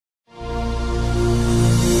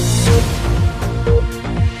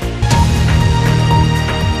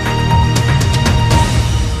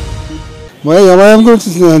मैं MIM को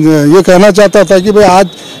ये कहना चाहता था कि भाई आज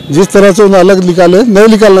जिस तरह से उन्हें अलग निकाले, नहीं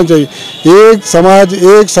निकालना चाहिए। एक समाज,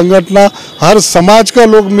 एक संगठन, हर समाज का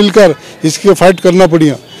लोग मिलकर इसके फाइट करना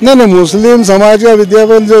पड़ेगा। नहीं, मुस्लिम समाज का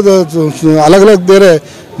विज्ञापन जो अलग अलग दे रहे हैं,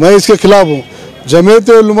 मैं इसके खिलाफ हूँ। जमीयत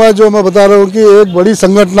उलमा जो मैं बता रहा हूँ कि एक बड़ी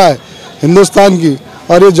संगठन है हिंदुस्तान की,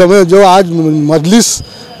 और ये जो आज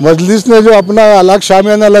मजलिस ने जो अपना अलग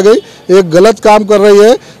शामियाना लगाई, एक गलत काम कर रही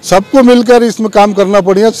है। सबको मिलकर इसमें काम करना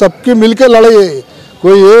पड़ेगा, सबकी मिलकर लड़ाई है,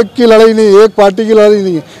 कोई एक की लड़ाई नहीं, एक पार्टी की लड़ाई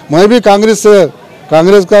नहीं है। मैं भी कांग्रेस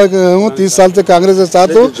का हूँ, 30 साल से कांग्रेस के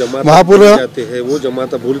साथ हूँ। महापुर है वो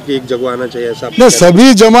जमात भूल के एक जगह आना चाहिए, ऐसा नहीं,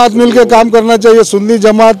 सभी जमात मिलकर काम करना चाहिए। सुन्नी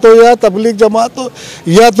जमात हो या तबलीग जमात हो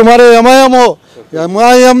या तुम्हारे MIM हो,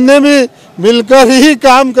 MIM ने भी मिलकर ही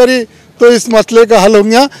काम करी तो इस मसले का हल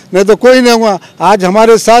होगा, नहीं तो कोई नहीं होगा। आज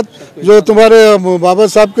हमारे साथ जो तुम्हारे बाबा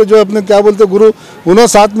साहब के जो अपने क्या बोलते गुरु, उन्होंने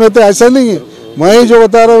साथ में थे, ऐसा नहीं है। मैं ही जो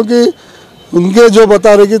बता रहा हूँ कि उनके जो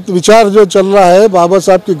बता रहे कि विचार जो चल रहा है, बाबा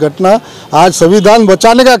साहब की घटना, आज संविधान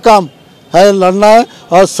बचाने का काम है, लड़ना है,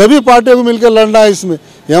 और सभी पार्टियों को मिलकर लड़ना है। इसमें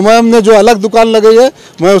MIM ने जो अलग दुकान लगाई है,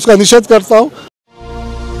 मैं उसका निषेध करता हूँ।